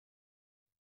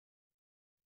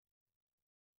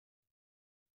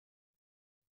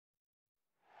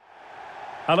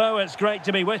Hello, it's great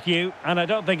to be with you, and I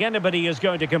don't think anybody is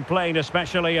going to complain,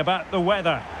 especially about the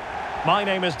weather. My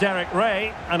name is Derek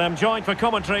Ray, and I'm joined for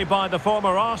commentary by the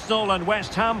former Arsenal and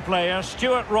West Ham player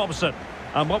Stuart Robson.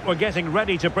 And what we're getting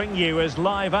ready to bring you is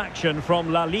live action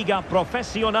from La Liga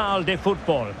Profesional de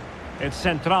Fútbol. It's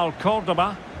Central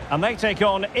Córdoba, and they take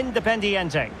on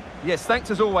Independiente. Yes,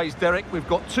 thanks as always, Derek. We've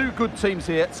got two good teams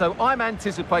here, so I'm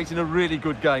anticipating a really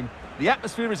good game. The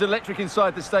atmosphere is electric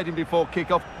inside the stadium before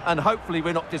kick-off, and hopefully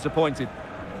we're not disappointed.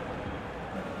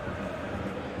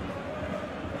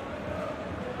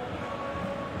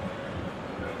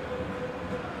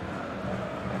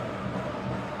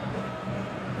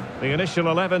 The initial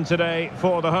 11 today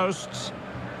for the hosts.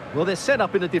 Well, they're set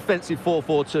up in a defensive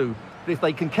 4-4-2. But if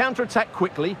they can counter-attack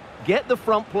quickly, get the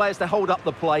front players to hold up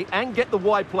the play, and get the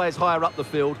wide players higher up the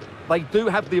field, they do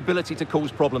have the ability to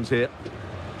cause problems here.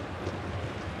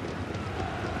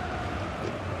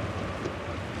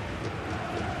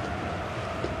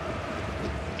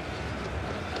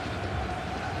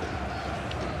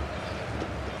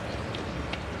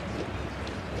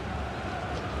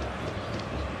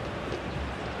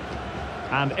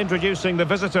 And introducing the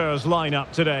visitors'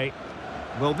 lineup today.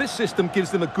 Well, this system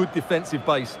gives them a good defensive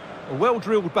base. A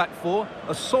well-drilled back four,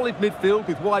 a solid midfield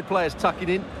with wide players tucking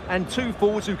in, and two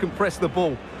forwards who can press the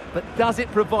ball. But does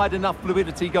it provide enough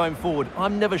fluidity going forward?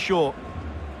 I'm never sure.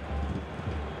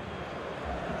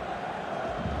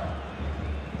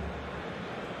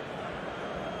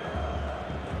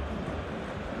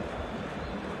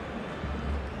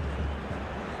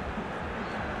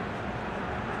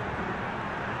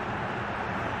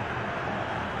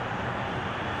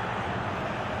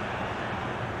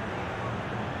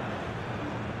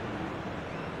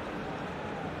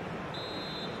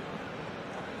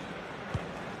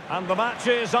 And the match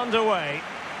is underway.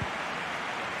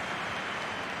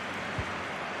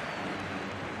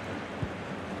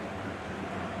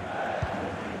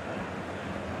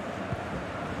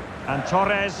 And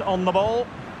Torres on the ball.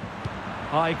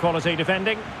 High quality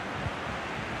defending.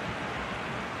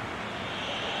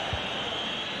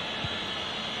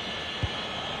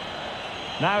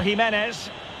 Now Jimenez.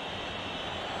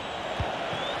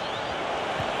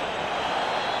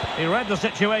 He read the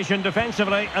situation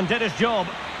defensively and did his job.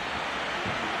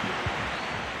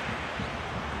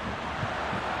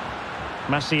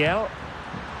 Maciel.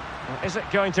 Well, is it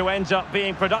going to end up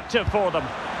being productive for them?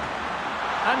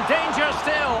 And danger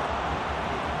still.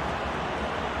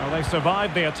 Well, they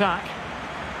survived the attack.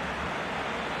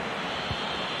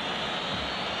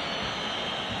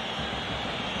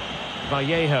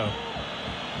 Vallejo.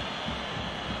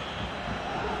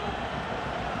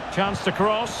 Chance to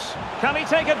cross. Can he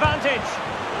take advantage?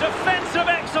 Defensive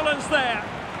excellence there.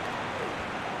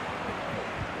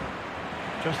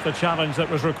 Just the challenge that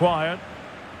was required.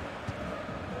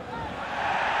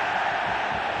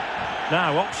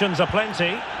 Now, options are plenty.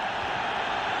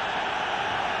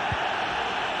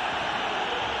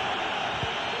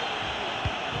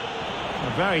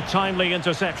 A very timely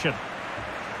interception.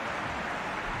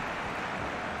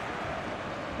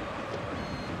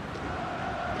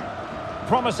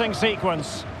 Promising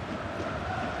sequence.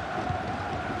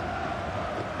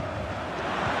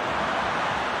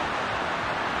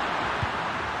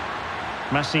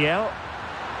 Maciel.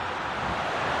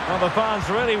 Well, the fans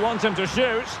really want him to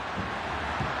shoot.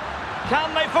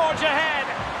 Can they forge ahead?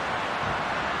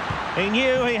 He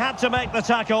knew he had to make the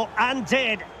tackle, and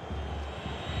did.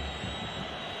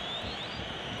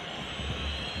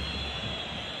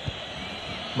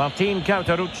 Martin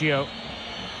Cauteruccio.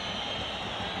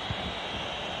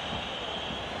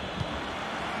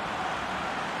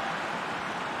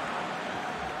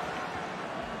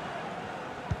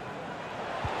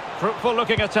 Fruitful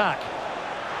looking attack.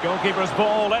 Goalkeeper's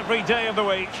ball every day of the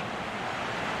week.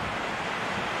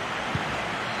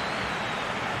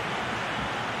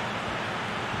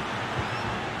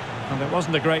 And it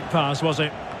wasn't a great pass, was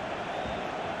it?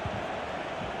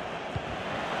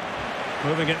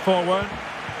 Moving it forward.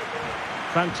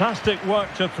 Fantastic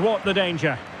work to thwart the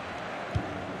danger.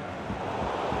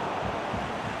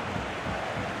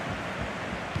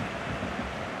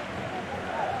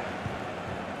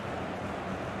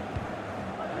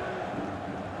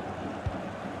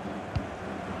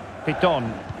 Piton.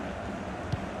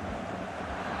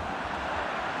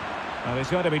 Well, he's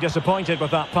going to be disappointed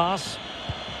with that pass.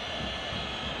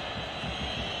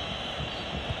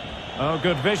 Oh,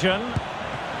 good vision.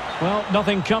 Well,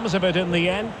 nothing comes of it in the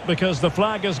end because the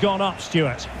flag has gone up,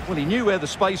 Stuart. Well, he knew where the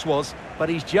space was, but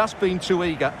he's just been too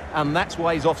eager, and that's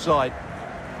why he's offside.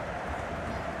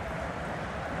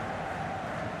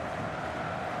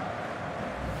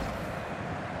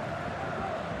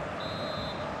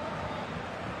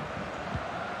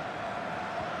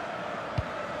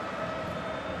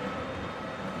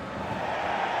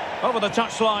 Over the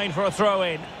touchline for a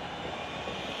throw-in.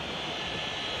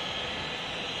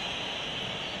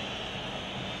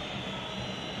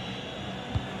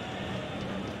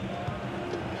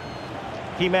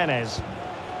 Jimenez.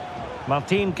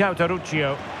 Martin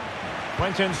Cauteruccio.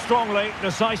 Went in strongly,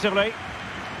 decisively.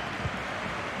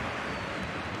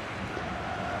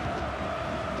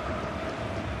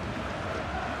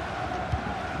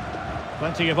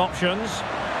 Plenty of options.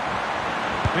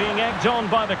 Being egged on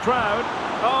by the crowd.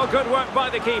 Oh, good work by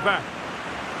the keeper.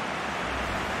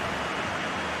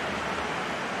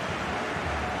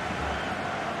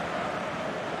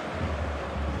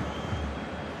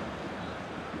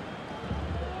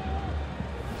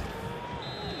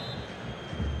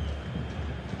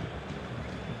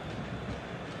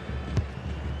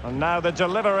 And now the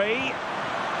delivery.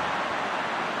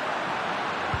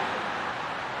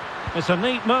 It's a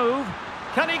neat move.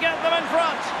 Can he get them in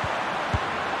front?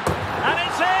 And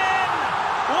it's in!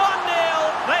 1-0.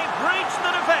 They've breached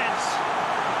the defence.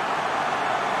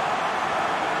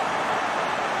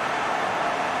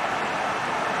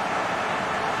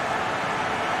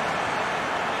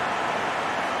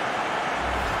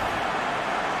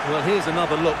 Well, here's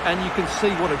another look, and you can see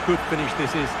what a good finish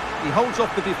this is. He holds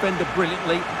off the defender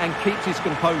brilliantly and keeps his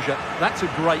composure. That's a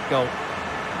great goal.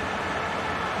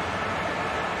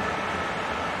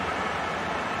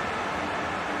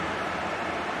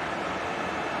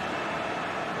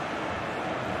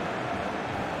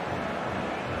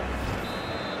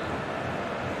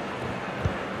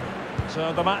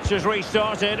 So the match has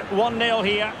restarted. 1-0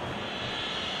 here.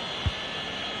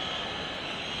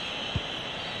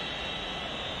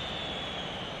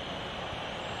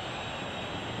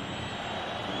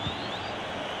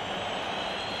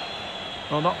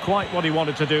 Well, not quite what he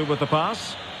wanted to do with the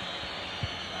pass.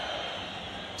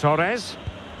 Torres.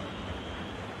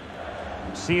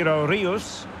 Ciro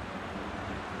Rios.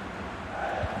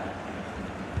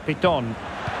 Piton.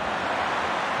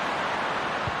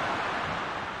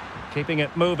 Keeping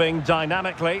it moving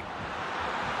dynamically.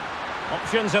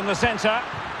 Options in the centre.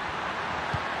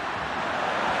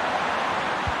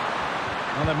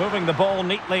 And they're moving the ball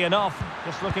neatly enough.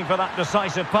 Just looking for that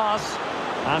decisive pass.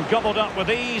 And gobbled up with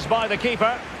ease by the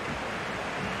keeper.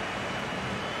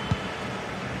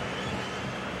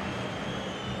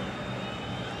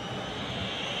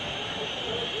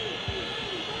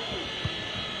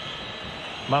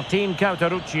 Martin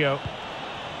Cauteruccio.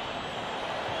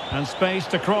 And space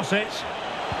to cross it.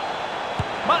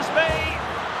 Must be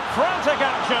frantic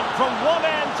action from one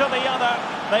end to the other.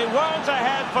 They weren't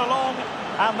ahead for long,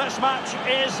 and this match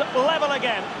is level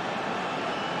again.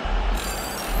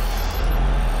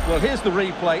 Well, here's the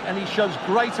replay, and he shows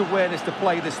great awareness to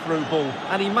play this through ball,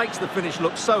 and he makes the finish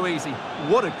look so easy.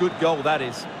 What a good goal that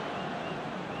is.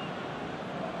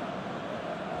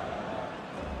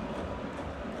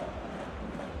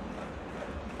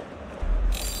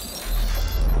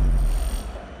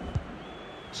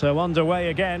 So underway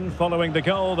again, following the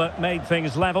goal that made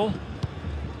things level.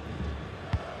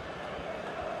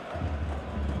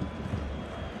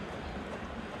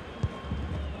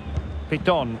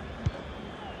 Piton.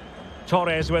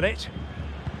 Torres with it.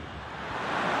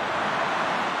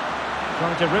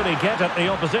 Trying to really get at the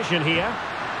opposition here.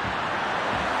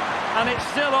 And it's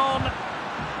still on.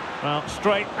 Well,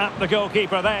 straight at the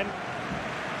goalkeeper then.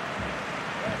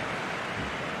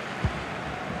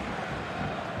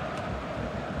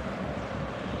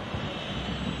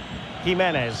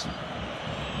 Jimenez.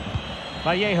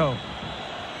 Vallejo.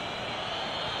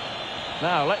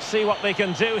 Now, let's see what they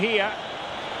can do here.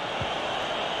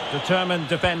 Determined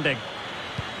defending.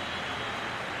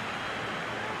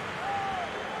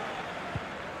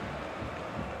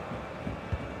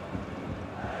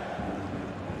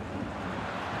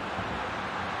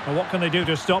 Well, what can they do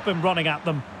to stop him running at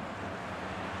them?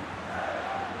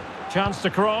 Chance to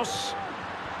cross.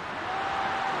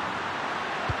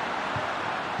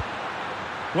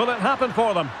 Will it happen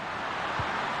for them?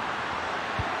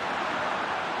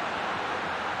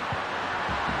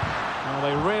 Well,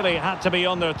 they really had to be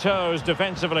on their toes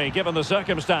defensively, given the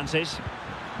circumstances.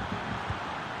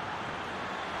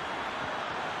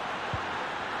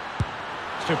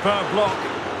 Superb block.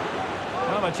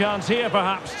 Well, a chance here,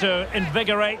 perhaps, to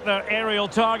invigorate their aerial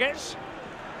targets.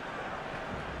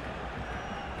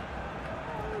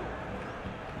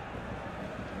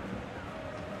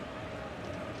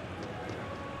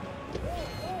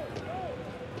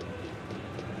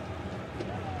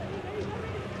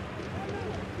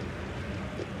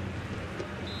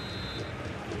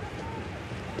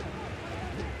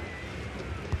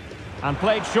 And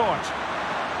played short.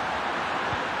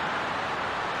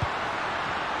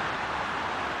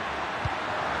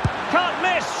 Can't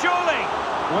miss, surely.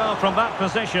 Well, from that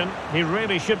position, he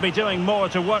really should be doing more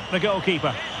to work the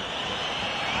goalkeeper.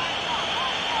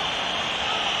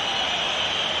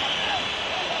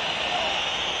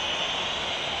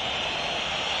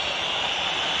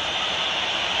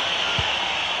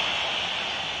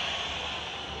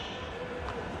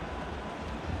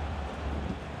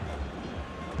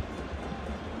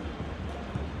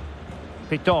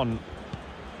 Piton.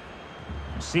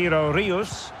 Ciro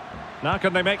Rios. Now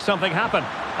can they make something happen?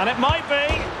 And it might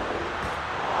be.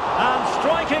 And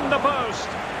striking the post.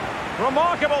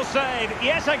 Remarkable save.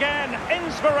 Yet again,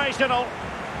 inspirational.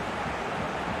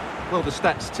 Well, the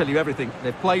stats tell you everything.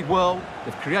 They've played well,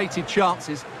 they've created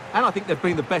chances, and I think they've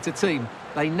been the better team.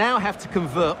 They now have to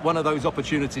convert one of those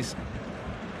opportunities.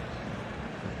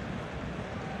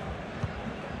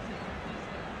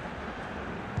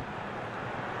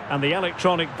 And the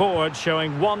electronic board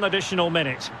showing 1 additional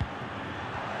minute.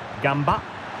 Gamba.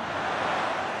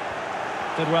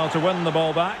 Did well to win the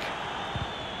ball back.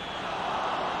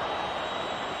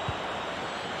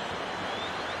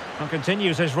 And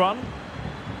continues his run.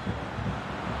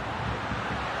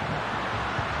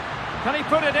 Can he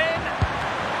put it in?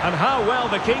 And how well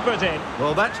the keeper did.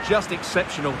 Well, that's just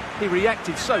exceptional. He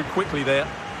reacted so quickly there.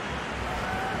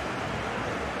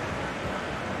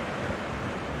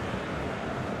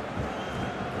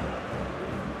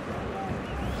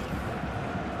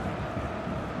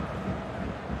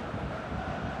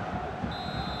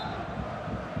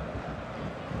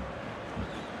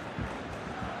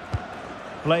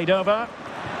 Played over.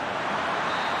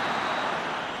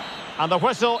 And the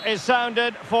whistle is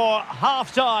sounded for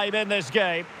half-time in this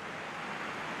game.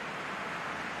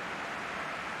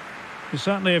 You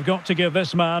certainly have got to give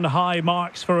this man high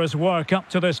marks for his work up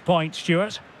to this point,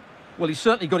 Stuart. Well, he's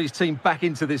certainly got his team back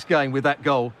into this game with that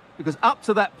goal, because up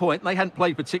to that point, they hadn't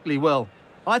played particularly well.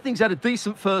 I think he's had a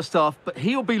decent first half, but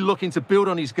he'll be looking to build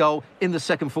on his goal in the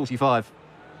second 45.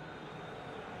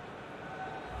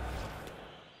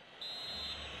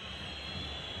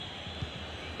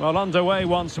 Well, underway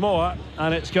once more,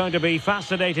 and it's going to be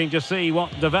fascinating to see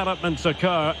what developments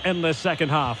occur in this second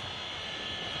half.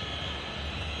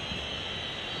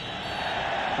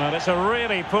 Well, it's a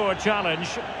really poor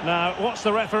challenge. Now, what's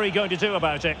the referee going to do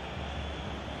about it?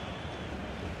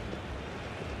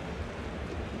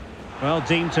 Well,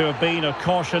 deemed to have been a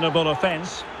cautionable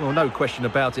offence. Well, no question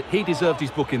about it. He deserved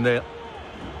his booking there.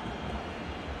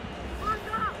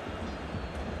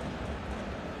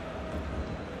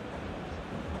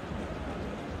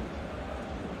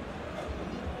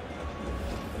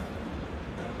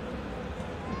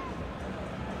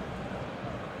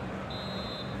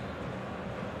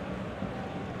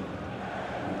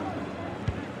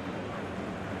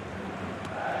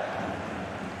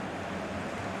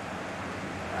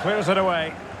 Clears it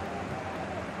away.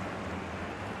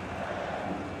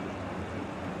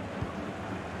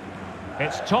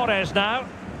 It's Torres now.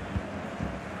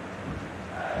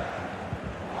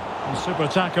 And super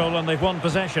tackle, and they've won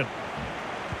possession.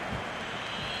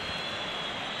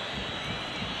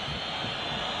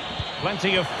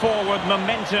 Plenty of forward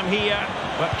momentum here,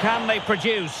 but can they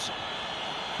produce?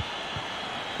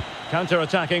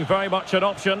 Counter-attacking, very much an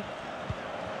option.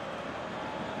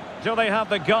 Do they have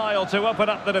the guile to open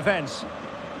up the defence?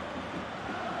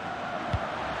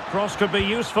 Cross could be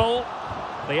useful.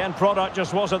 The end product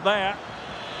just wasn't there.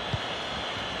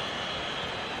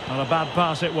 Not a bad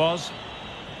pass it was.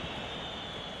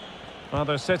 Well,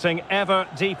 they're sitting ever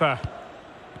deeper.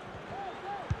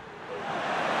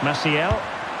 Maciel.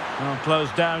 Well,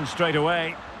 closed down straight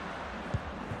away.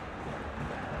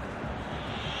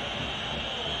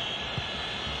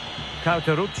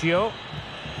 Cauteruccio.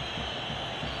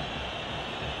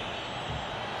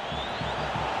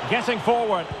 Getting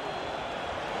forward.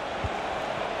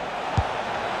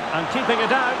 And keeping it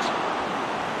out.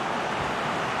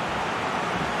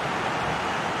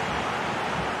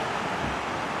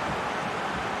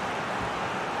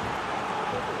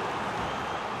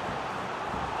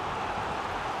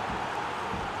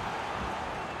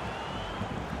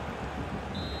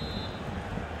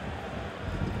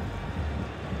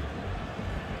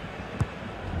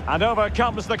 And over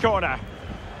comes the corner.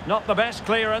 Not the best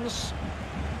clearance.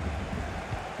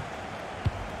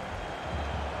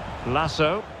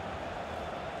 Lasso.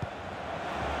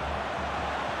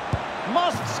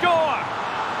 Must score!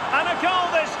 And a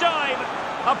goal this time!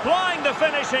 Applying the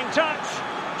finishing touch.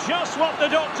 Just what the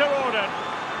doctor ordered.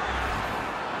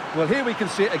 Well, here we can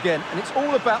see it again, and it's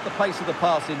all about the pace of the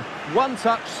passing. One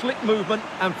touch, slick movement,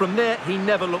 and from there, he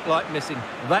never looked like missing.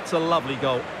 That's a lovely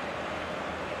goal.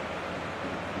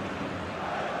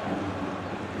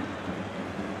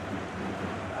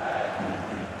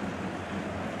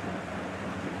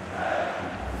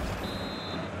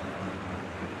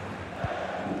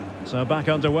 So back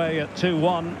underway at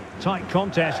 2-1. Tight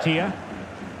contest here.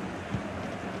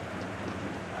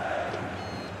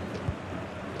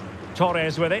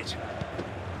 Torres with it.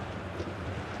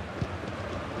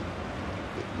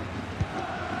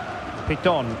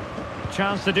 Piton.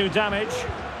 Chance to do damage.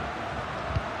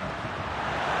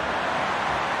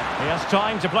 He has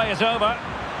time to play it over.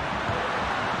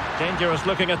 Dangerous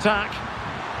looking attack.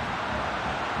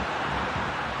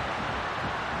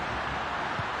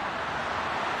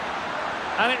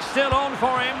 And it's still on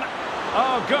for him.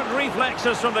 Oh, good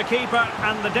reflexes from the keeper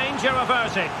and the danger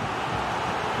averted.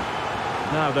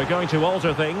 Now they're going to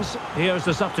alter things. Here's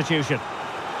the substitution.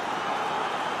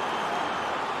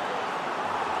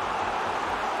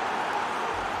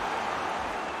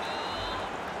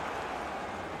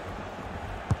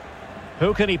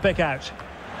 Who can he pick out?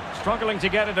 Struggling to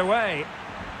get it away.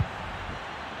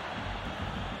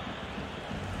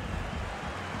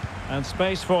 And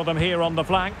space for them here on the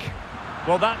flank.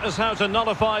 Well, that is how to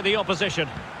nullify the opposition.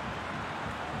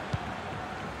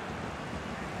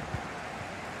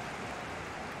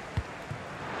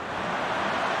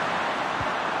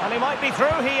 And he might be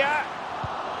through here.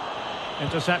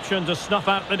 Interception to snuff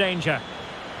out the danger.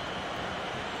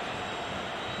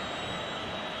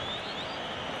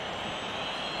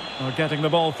 We're getting the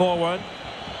ball forward.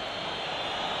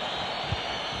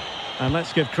 And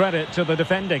let's give credit to the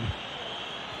defending.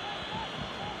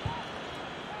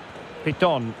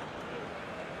 Piton.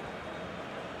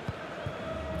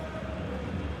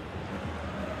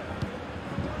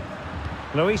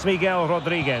 Luis Miguel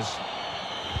Rodriguez.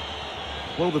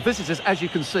 Well, the visitors, as you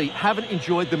can see, haven't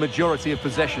enjoyed the majority of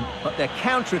possession, but their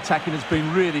counter-attacking has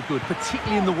been really good,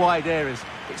 particularly in the wide areas.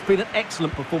 It's been an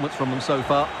excellent performance from them so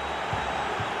far.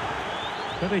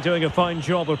 Really doing a fine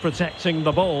job of protecting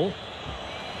the ball.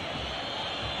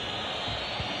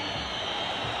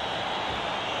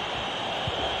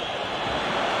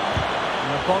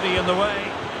 Body in the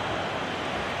way.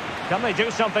 Can they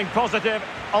do something positive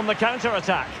on the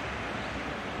counter-attack?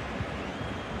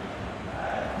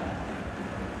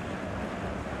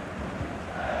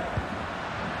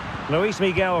 Luis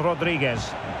Miguel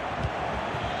Rodriguez.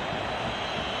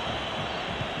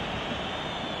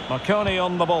 Marconi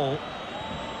on the ball.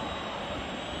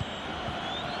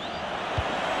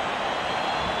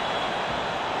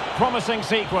 Promising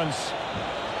sequence.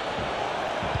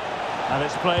 And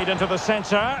it's played into the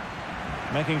centre,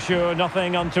 making sure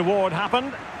nothing untoward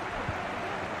happened.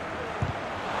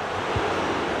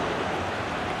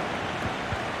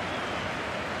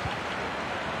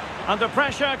 Under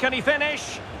pressure, can he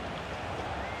finish?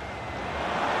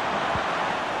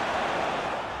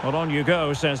 Well, on you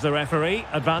go, says the referee.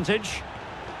 Advantage.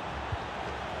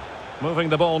 Moving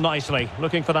the ball nicely,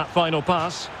 looking for that final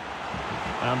pass.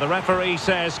 And the referee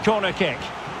says corner kick.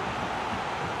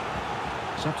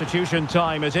 Substitution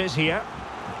time it is here.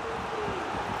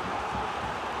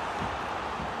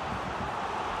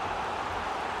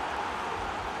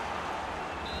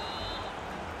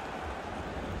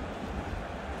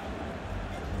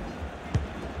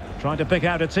 Trying to pick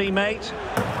out a teammate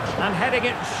and heading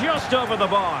it just over the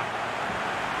bar.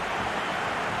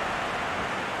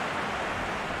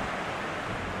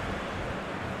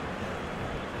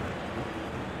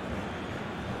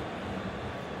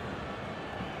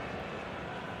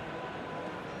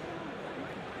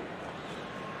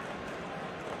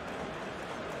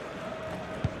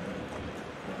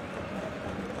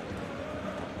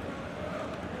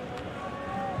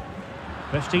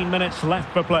 "15 minutes left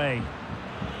for play.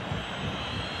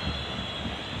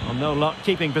 Well, no luck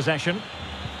keeping possession.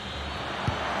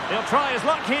 He'll try his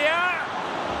luck here.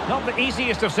 Not the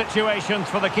easiest of situations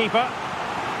for the keeper.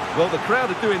 Well, the crowd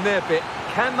are doing their bit.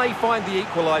 Can they find the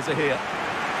equaliser here?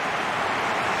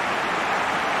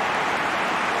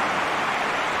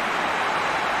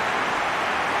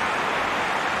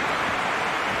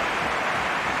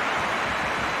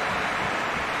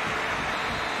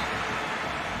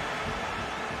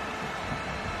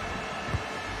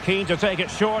 Keen to take it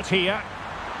short here.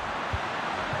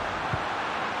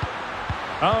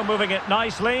 Oh, moving it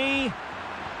nicely.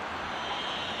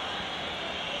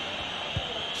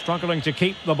 Struggling to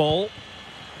keep the ball.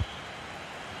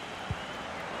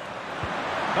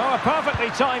 Oh, a perfectly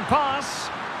timed pass.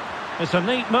 It's a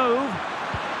neat move.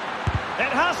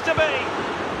 It has to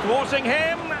be. Thwarting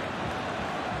him.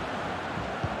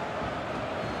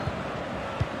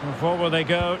 And forward they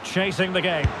go, chasing the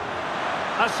game.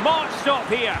 A smart stop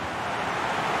here.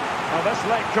 Well, this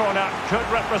late corner could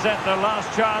represent their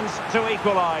last chance to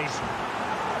equalise.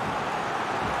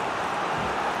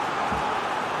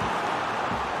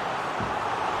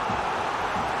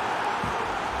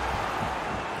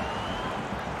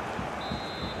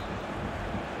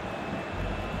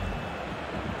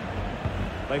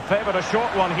 They favoured a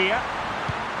short one here.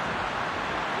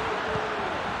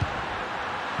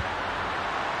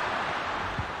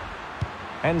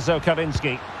 Enzo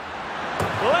Kalinski.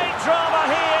 Late drama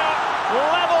here.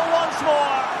 Level once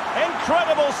more.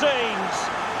 Incredible scenes.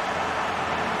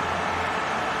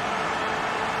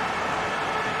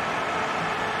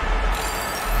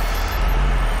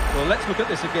 Well, let's look at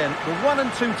this again. The 1-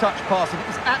 and 2-touch passing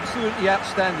is absolutely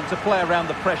outstanding to play around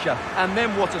the pressure. And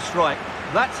then what a strike.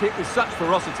 That's hit with such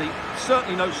ferocity.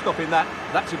 Certainly no stopping that.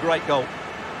 That's a great goal.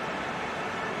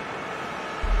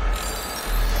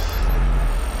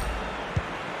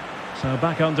 So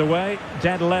back underway.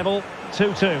 Dead level.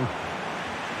 2-2.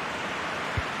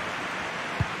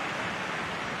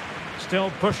 Still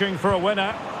pushing for a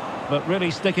winner, but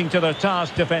really sticking to their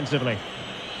task defensively.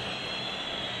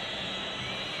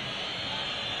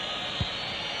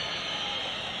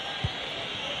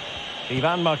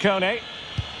 Ivan Marcone.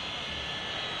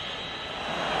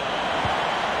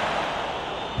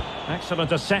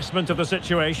 Excellent assessment of the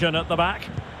situation at the back.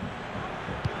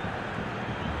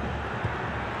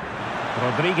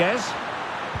 Rodriguez.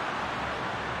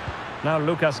 Now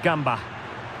Lucas Gamba.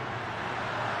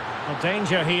 A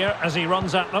danger here as he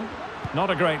runs at them. Not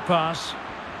a great pass.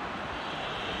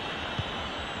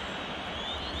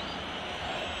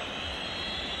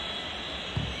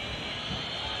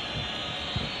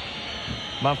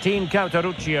 Martin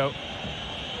Cauteruccio.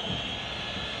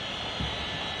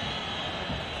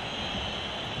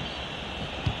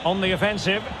 On the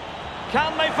offensive.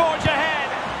 Can they forge ahead?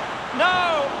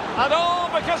 No! And all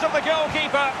because of the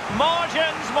goalkeeper.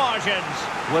 Margins.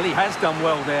 Well, he has done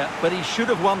well there, but he should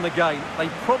have won the game. They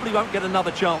probably won't get another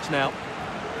chance now.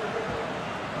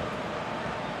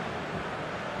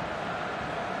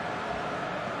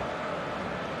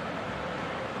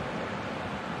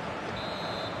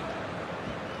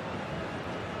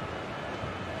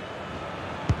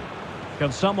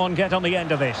 Can someone get on the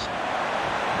end of this?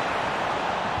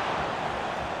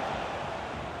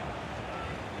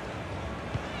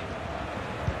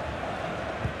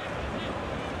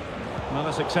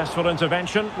 Another successful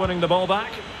intervention, winning the ball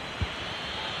back.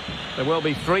 There will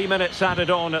be 3 minutes added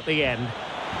on at the end.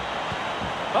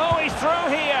 Oh, he's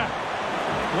through here.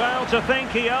 Well, to think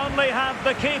he only had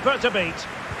the keeper to beat.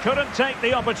 Couldn't take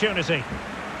the opportunity.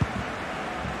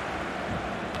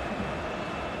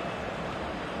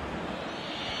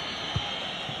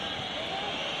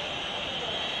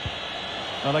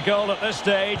 And a goal at this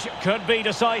stage could be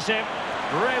decisive.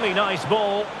 Really nice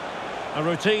ball. A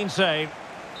routine save.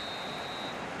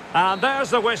 And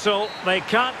there's the whistle. They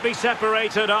can't be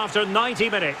separated after 90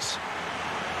 minutes.